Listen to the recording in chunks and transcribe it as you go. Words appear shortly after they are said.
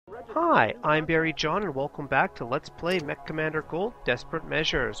Hi, I'm Barry John, and welcome back to Let's Play MechCommander Gold Desperate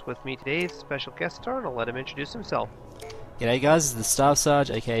Measures. With me today is special guest star, and I'll let him introduce himself. G'day guys, it's the Staff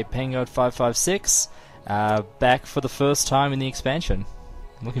Sarge, aka Pangod556, back for the first time in the expansion.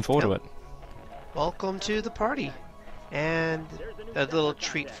 I'm looking forward to it. Welcome to the party. And a little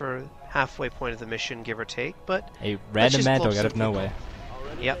treat for halfway point of the mission, give or take, but... A random mad dog out of nowhere.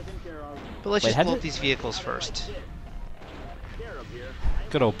 Yep. But let's just blow up these vehicles first.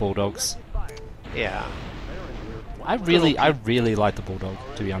 Good old bulldogs. Yeah. I really like the bulldog,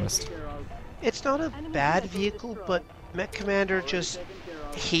 to be honest. It's not a bad vehicle, but MechCommander just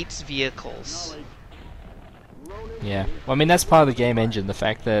hates vehicles. Yeah. Well, I mean, that's part of the game engine, the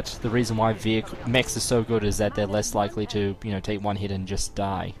fact that the reason why mechs are so good is that they're less likely to, you know, take one hit and just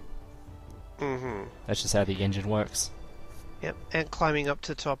die. Mm-hmm. That's just how the engine works. Yep, and climbing up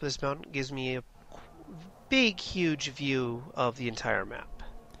to the top of this mountain gives me a big, huge view of the entire map.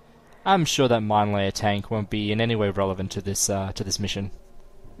 I'm sure that mine layer tank won't be in any way relevant to this mission.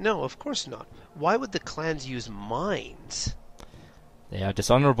 No, of course not. Why would the clans use mines? They are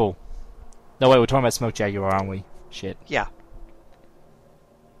dishonorable. No, wait, we're talking about Smoke Jaguar, aren't we? Shit. Yeah.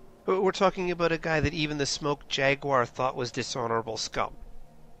 But we're talking about a guy that even the Smoke Jaguar thought was dishonorable scum.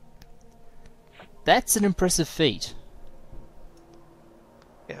 That's an impressive feat.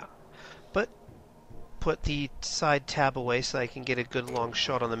 Yeah. But put the side tab away so I can get a good long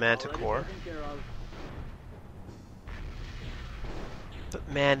shot on the Manticore.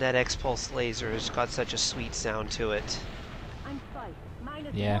 But man, that X-Pulse laser has got such a sweet sound to it.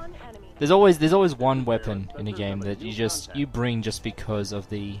 Yeah. There's always one weapon in a game that you bring just because of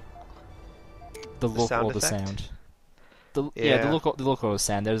the look or the sound. The look or the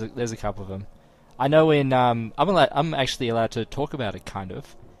sound. There's a couple of them. I know in I'm actually allowed to talk about it kind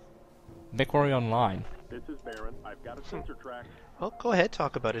of. MechWarrior Online. This is Baron. I've got a sensor track. Well, go ahead,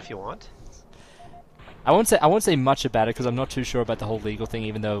 talk about it if you want. I won't say much about it because I'm not too sure about the whole legal thing,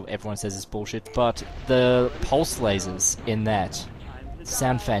 even though everyone says it's bullshit. But the pulse lasers in that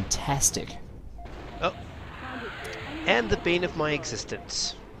sound fantastic. Oh, and the bane of my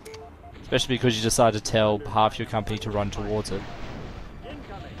existence. Especially because you decide to tell half your company to run towards it.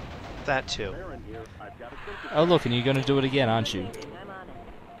 That too. Oh look, and you're going to do it again, aren't you?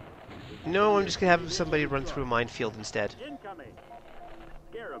 No, I'm just going to have somebody run through a minefield instead.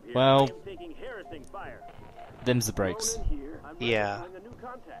 Well, them's the breaks. Yeah.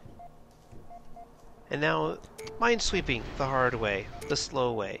 And now, minesweeping the hard way, the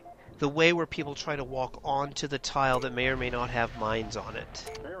slow way. The way where people try to walk onto the tile that may or may not have mines on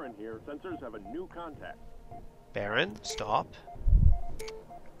it. Baron here. Sensors have a new contact. Baron, stop.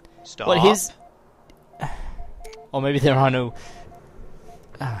 Stop. What his... Or maybe there are no...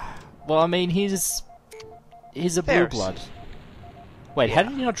 Well, I mean, he's a blue blood. Wait, yeah. How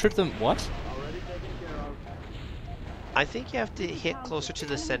did he not trip them? What? I think you have to hit closer to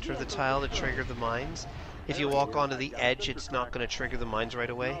the center of the tile to trigger the mines. If you walk onto the edge, it's not going to trigger the mines right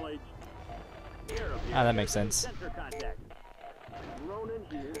away. Ah, that makes sense.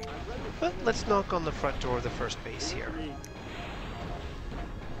 But let's knock on the front door of the first base here.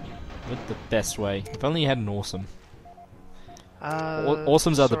 With the best way. If only you had an awesome.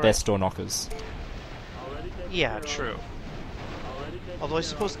 Awesomes are the best door knockers. Yeah, true. Although I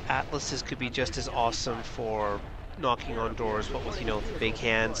suppose Atlases could be just as awesome for knocking on doors, but with, you know, the big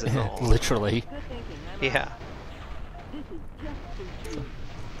hands and all. Literally. Yeah.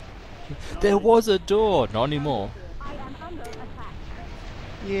 There was a door! Not anymore.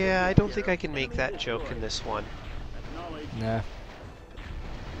 Yeah, I don't think I can make that joke in this one. Nah.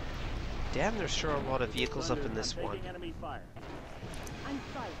 Damn, there's sure a lot of vehicles up in this one.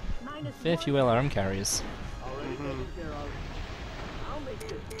 Fair few LRM carriers.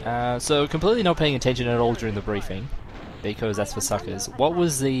 Mm-hmm. So completely not paying attention at all during the briefing, because that's for suckers. What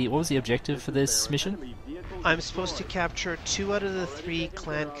was the objective for this mission? I'm supposed to capture 2 out of the 3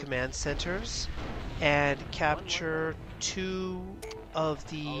 clan command centers, and capture 2 of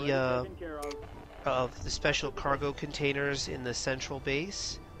the special cargo containers in the central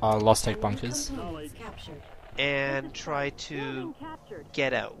base. Lost Tech bunkers. And try to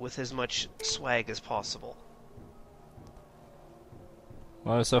get out with as much swag as possible.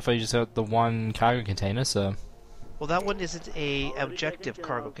 Well, so far you just got the one cargo container, so... Well, that one isn't a objective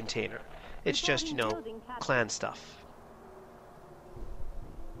cargo container. It's just, you know, clan stuff.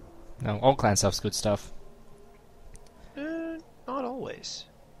 No, all clan stuff's good stuff. Not always.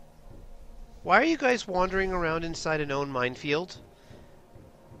 Why are you guys wandering around inside a known minefield?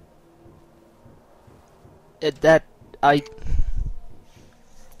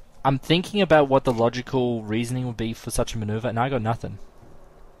 I'm thinking about what the logical reasoning would be for such a maneuver, and I got nothing.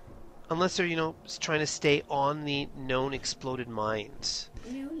 Unless they're, trying to stay on the known exploded mines.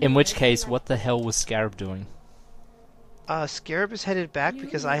 In which case, what the hell was Scarab doing? Scarab is headed back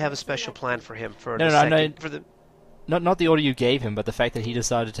because I have a special plan for him for Not the order you gave him, but the fact that he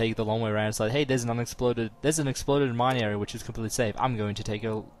decided to take the long way around. It's like, hey, there's an exploded mine area which is completely safe. I'm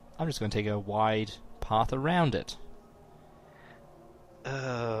just going to take a wide path around it.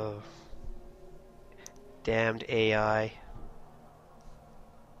 Oh, damned AI.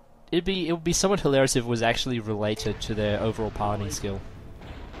 It would be somewhat hilarious if it was actually related to their overall piloting skill.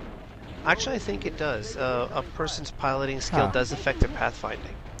 Actually, I think it does. A person's piloting skill does affect their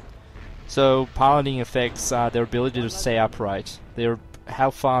pathfinding. So piloting affects their ability to stay upright,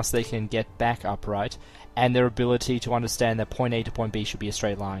 how fast they can get back upright, and their ability to understand that point A to point B should be a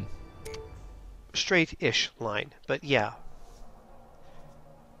straight line. Straight-ish line, but yeah.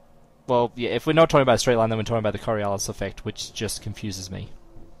 Well, yeah, if we're not talking about a straight line, then we're talking about the Coriolis effect, which just confuses me.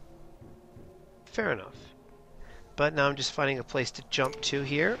 Fair enough. But now I'm just finding a place to jump to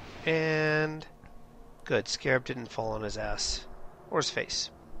here, and... Good, Scarab didn't fall on his ass. Or his face.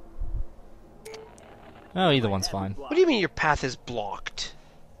 Oh, either one's fine. What do you mean your path is blocked?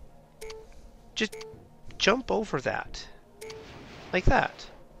 Just jump over that. Like that.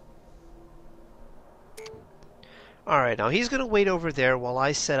 Alright, now he's going to wait over there while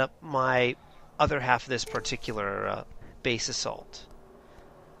I set up my other half of this particular base assault.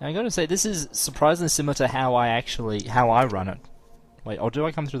 Now, I gotta say, this is surprisingly similar to how I run it. Wait, or do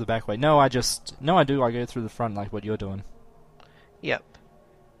I come through the back way? No, I do, I go through the front like what you're doing. Yep.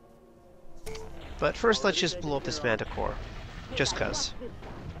 But first, let's just blow up this Manticore. Just cuz.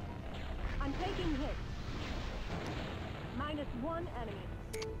 I'm taking hit. -1 enemy.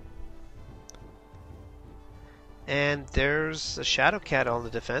 And there's a Shadow Cat on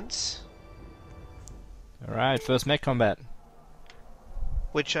the defense. Alright, first mech combat.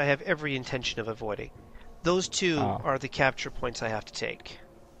 Which I have every intention of avoiding. Those two are the capture points I have to take.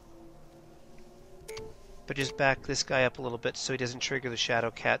 But just back this guy up a little bit so he doesn't trigger the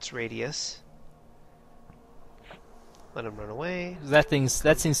Shadow Cat's radius. Let him run away. That thing's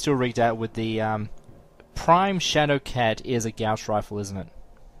still rigged out with the Prime Shadow Cat is a Gauss rifle, isn't it?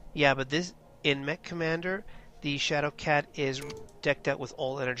 Yeah, but this in MechCommander, the Shadow Cat is decked out with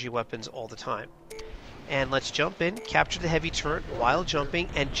all energy weapons all the time. And let's jump in, capture the heavy turret while jumping,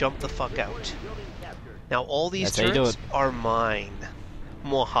 and jump the fuck out. Now all these turrets are mine.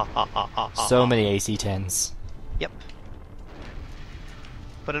 So many AC-10s. Yep.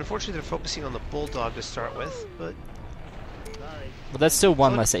 But unfortunately they're focusing on the Bulldog to start with, but... But that's still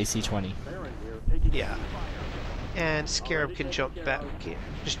one less AC-20. Yeah. And Scarab can jump back in.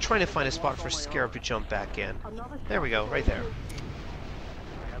 Just trying to find a spot for Scarab to jump back in. There we go, right there.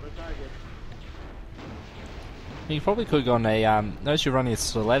 You probably could have gone a, notice you're running a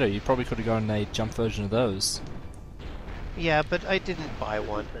Stiletto, you probably could have gone a jump version of those. Yeah, but I didn't buy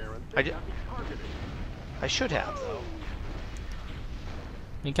one. I should have, though.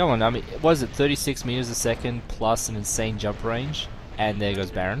 I mean, come on, I mean, what is it, 36 meters a second plus an insane jump range? And there goes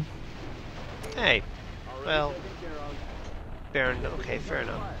Baron. Hey, well, Baron, okay, fair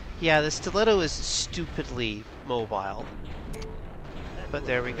enough. Yeah, the Stiletto is stupidly mobile. But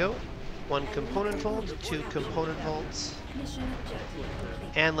there we go. 1 component vault, 2 component vaults.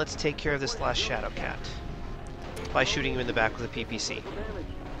 And let's take care of this last Shadow Cat by shooting him in the back with a PPC.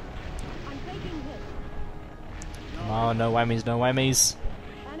 Oh, no whammies, no whammies.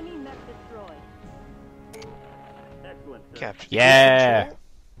 Capture. Yeah!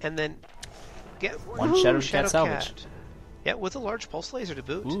 And then get one Shadow Cat salvaged. Yeah, with a large pulse laser to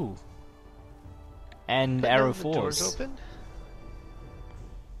boot. Ooh. And but arrow the door's fours. Open.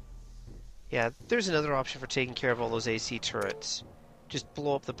 Yeah, there's another option for taking care of all those AC turrets. Just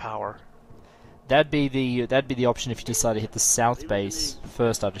blow up the power. That'd be the option if you decide to hit the south base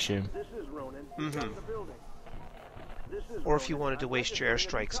first, I'd assume. Mm-hmm. Or if you wanted to waste your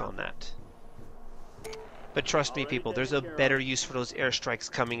airstrikes on that. But trust me, people, there's a better use for those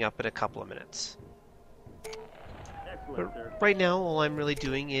airstrikes coming up in a couple of minutes. But right now, all I'm really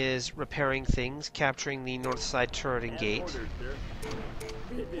doing is repairing things, capturing the north side turret and gate.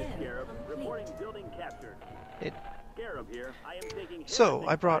 So,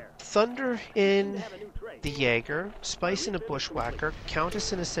 I brought Thunder in the Jaeger, Spice in a Bushwhacker,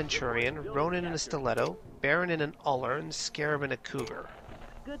 Countess in a Centurion, Ronin in a Stiletto, Baron in an Uller, and Scarab in a Cougar.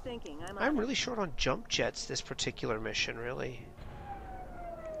 Good thinking. I'm really short on jump jets this particular mission, really.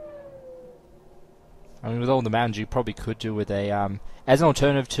 I mean, with all the mountains, you probably could do with a, as an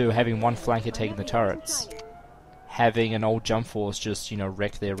alternative to having one flanker taking the turrets, having an old jump force just,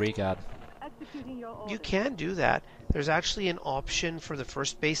 wreck their rearguard. executing your orders. You can do that. There's actually an option for the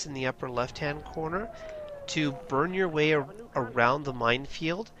first base in the upper left-hand corner to burn your way around the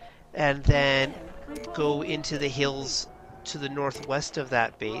minefield and then go into the hills to the northwest of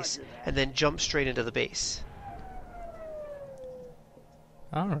that base and then jump straight into the base.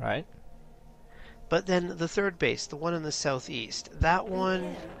 Alright. But then the third base, the one in the southeast, that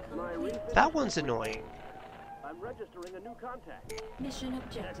one's annoying. I'm registering a new contact. Mission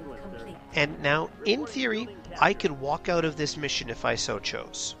objective complete. And now, in theory, I could walk out of this mission if I so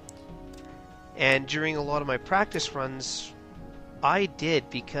chose. And during a lot of my practice runs, I did,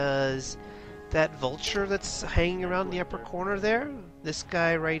 because that vulture that's hanging around the upper corner there, this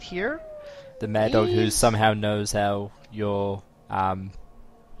guy right here, The Mad Dog who somehow knows how your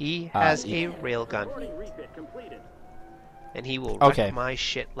he has a railgun, Refit completed. and he will Okay. wreck my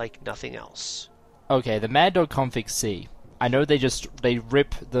shit like nothing else. Okay, the Mad Dog Config C. I know they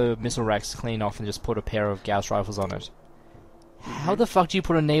rip the missile racks clean off and just put a pair of Gauss rifles on it. How the fuck do you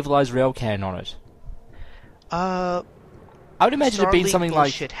put a navalized rail cannon on it? I would imagine it being something like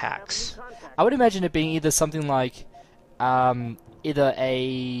bullshit hacks. I would imagine it being either something like either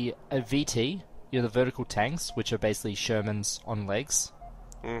a VT, the vertical tanks, which are basically Shermans on legs.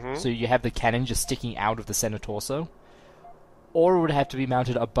 So you have the cannon just sticking out of the center torso, or it would have to be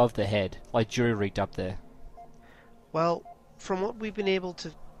mounted above the head, like jury-rigged up there. Well, from what we've been able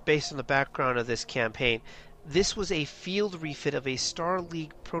to, based on the background of this campaign, this was a field refit of a Star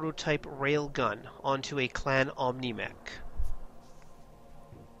League prototype railgun onto a Clan Omnimech.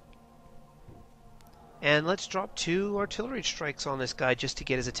 And let's drop 2 artillery strikes on this guy just to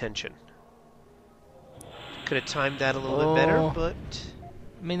get his attention. Could have timed that a little bit better, but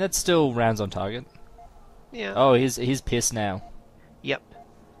I mean, that's still rounds on target. yeah. Oh, he's pissed now. Yep.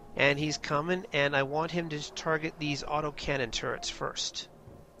 And he's coming, and I want him to target these autocannon turrets first.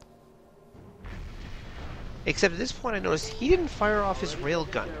 Except at this point I noticed he didn't fire off his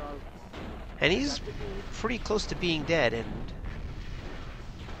railgun. And he's pretty close to being dead, and...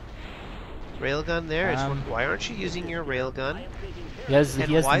 Railgun there. Why aren't you using your railgun? He has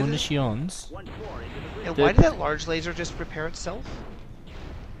And the why the- munitions. And why did that large laser just repair itself?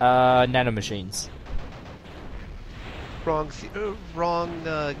 Nanomachines. Wrong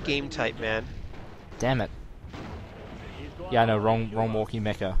game type, man. Damn it. Yeah, I know, wrong walking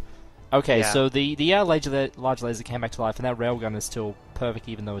mecha. Okay, Yeah. so the large laser came back to life, and that railgun is still perfect,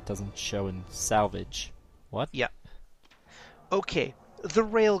 even though it doesn't show in salvage. What? Yep. Okay, the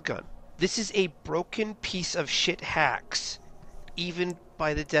railgun. This is a broken piece of shit hacks, even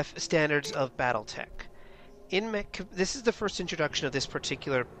by the standards of BattleTech. This is the first introduction of this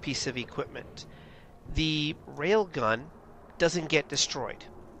particular piece of equipment. The railgun doesn't get destroyed,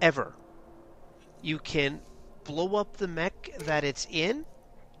 ever. You can blow up the mech that it's in,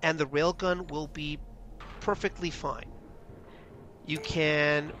 and the railgun will be perfectly fine. It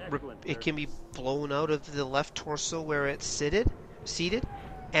can be blown out of the left torso where it's seated,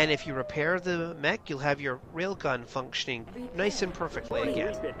 and if you repair the mech, you'll have your railgun functioning nice and perfectly again.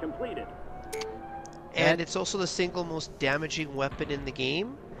 Refit completed. And it's also the single most damaging weapon in the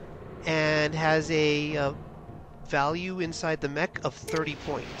game, and has a value inside the mech of 30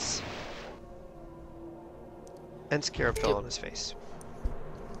 points. And Scarab fell on his face.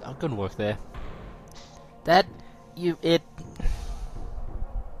 Oh, good work there.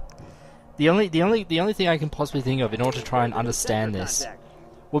 The only thing I can possibly think of in order to try and understand this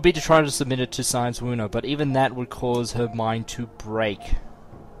would be to try to submit it to Science Wuno, but even that would cause her mind to break.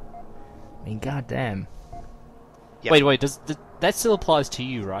 I mean, goddamn. Yep. Wait, that still applies to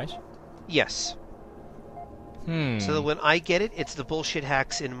you, right? Yes. So that when I get it, it's the bullshit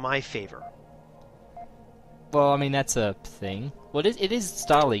hacks in my favor. Well, I mean, that's a thing. Well, it is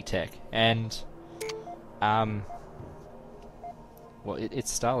Star League tech, and... Well,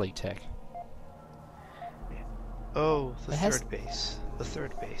 it's Star League tech. Oh, the It has- third base. The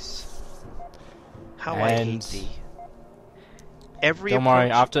third base. How I hate And- thee. Every Don't worry,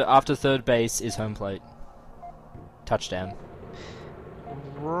 approach- after third base is home plate. Touchdown.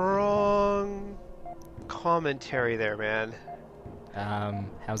 Wrong commentary there, man.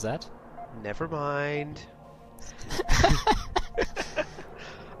 How's that? Never mind. Wait,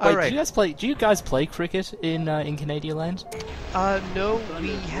 Alright. do you guys play cricket in Canadian land? No,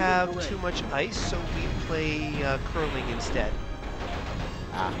 we have too much ice, so we play curling instead.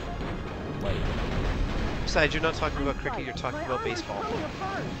 Ah. Wait. Besides, you're not talking about cricket, you're talking about baseball.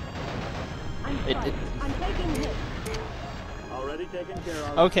 I'm It- sorry. it- I'm taking hits. Already taken care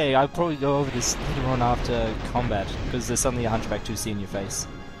of. Okay, I'll probably go over this later on after combat, because there's suddenly a Hunchback 2C in your face.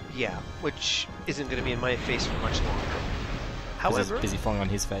 Yeah, which isn't going to be in my face for much longer. because However, he's busy falling on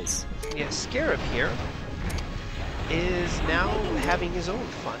his face. yeah, Scarab here is now having his own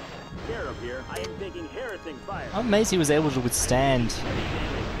fun. Scarab here. I am taking harassing fire. I'm amazed he was able to withstand.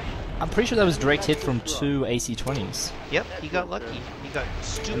 I'm pretty sure that was direct hit from 2 AC-20s. Yep, he got lucky. He got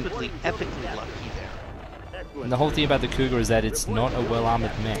stupidly, epically lucky there. Excellent. And the whole thing about the Cougar is that it's not a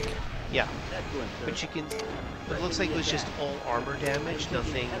well-armored mech. Yeah, Excellent, sir. but you can. It looks like it was just all armor damage,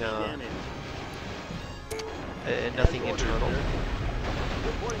 nothing, Damage. nothing internal.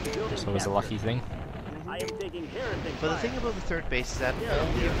 Reporting building So it was a lucky thing. I am taking harassing But the fire. thing about the third base is that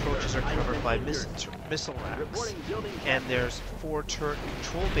all the approaches are covered by missile racks, Reporting building and there's 4 turret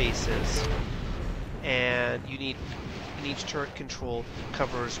control bases, and each turret control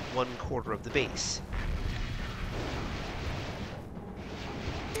covers 1/4 of the base.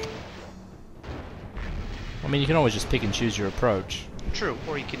 I mean, you can always just pick and choose your approach. True,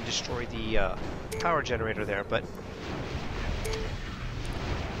 or you can destroy the power generator there, but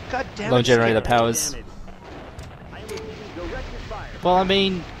God damn Don't it, generate the Scarab. powers. damage. I am receiving directed fire. Well, I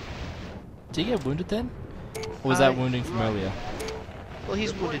mean, did he get wounded then? Or was that wounding from earlier? Well,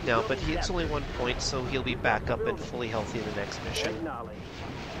 he's wounded now, but it's only 1 point, so he'll be back up and fully healthy in the next mission. Acknowledge.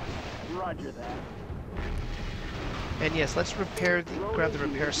 Roger that. And yes, let's grab the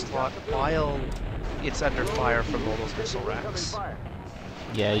repair slot while it's under fire from all those missile racks. Fire.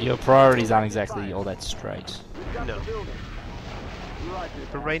 Yeah, your priorities aren't exactly all that straight. We've got No. the building. Roger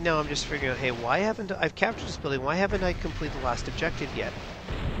But that. right now I'm just figuring out, hey, why haven't I've captured this building, why haven't I completed the last objective yet?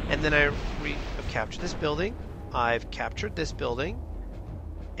 And then I've captured this building, I've captured this building,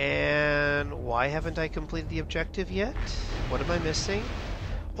 and why haven't I completed the objective yet? What am I missing?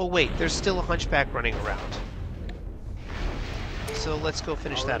 Oh wait, there's still a hunchback running around. So let's go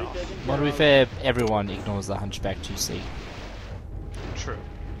finish that off. Well, to be fair, everyone ignores the Hunchback 2C. True.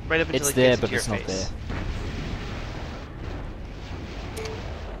 Right up until It's it there, gets but into it's your not face.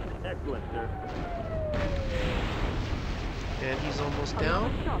 there. Excellent, sir. And he's almost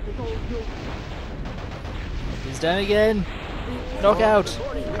down. Stop is all yours. He's down again! Knockout!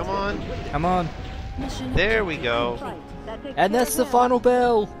 Come on. Come on! Mission There we go. Right. That takes And care that's of the that. final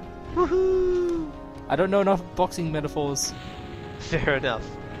bell! Woohoo! I don't know enough boxing metaphors. Fair enough.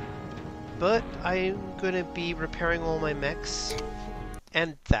 But I'm gonna be repairing all my mechs.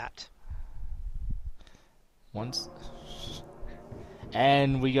 And that. Once.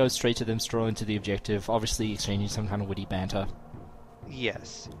 And we go straight to them strolling to the objective, obviously exchanging some kind of witty banter.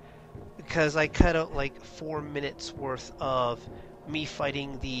 Yes. Because I cut out like 4 minutes worth of me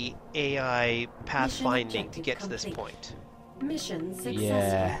fighting the AI pathfinding to objective get to this complete. point. Mission successful.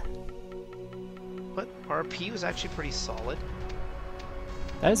 Yeah. But RP was actually pretty solid.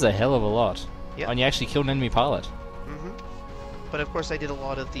 That is a hell of a lot. Yep. And you actually killed an enemy pilot. hmm But of course I did a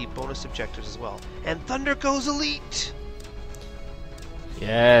lot of the bonus objectives as well. And Thunder Goes Elite!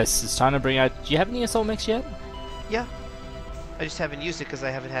 Yes, it's time to bring out... Do you have any assault mechs yet? Yeah. I just haven't used it because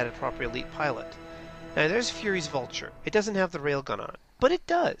I haven't had a proper elite pilot. Now there's Fury's Vulture. It doesn't have the railgun on it. But it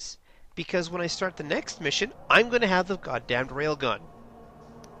does. Because when I start the next mission, I'm going to have the goddamned railgun.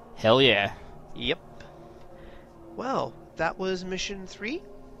 Hell yeah. Yep. Well, that was mission 3.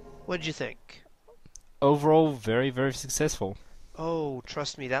 What did you think? Overall, very, very successful. Oh,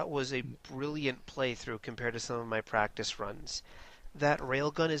 trust me, that was a brilliant playthrough compared to some of my practice runs. That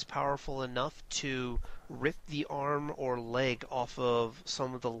railgun is powerful enough to rip the arm or leg off of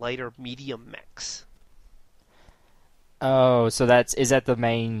some of the lighter medium mechs. Oh, so is that the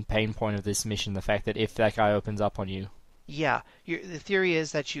main pain point of this mission? The fact that if that guy opens up on you... Yeah, the theory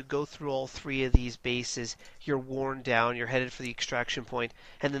is that you go through all 3 of these bases, you're worn down, you're headed for the extraction point,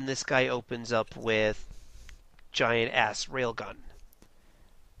 and then this guy opens up with giant ass railgun.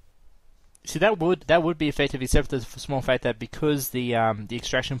 See, that would be effective, except for the small fact that because the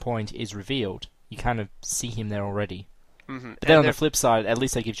extraction point is revealed, you kind of see him there already. Mm-hmm. But then on the flip side, at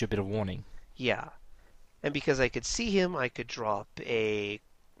least that gives you a bit of warning. Yeah, and because I could see him, I could drop a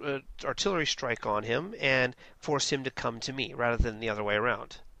artillery strike on him and force him to come to me rather than the other way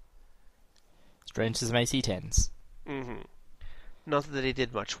around. Straight into some AC-10s. Mm-hmm. Not that it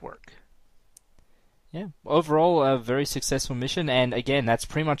did much work. Yeah, overall, a very successful mission, and again, that's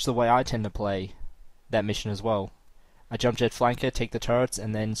pretty much the way I tend to play that mission as well. I jump jet flanker, take the turrets,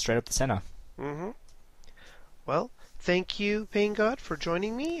 and then straight up the center. Mm-hmm. Well, thank you, Pain God, for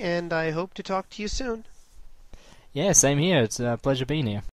joining me, and I hope to talk to you soon. Yeah, same here. It's a pleasure being here.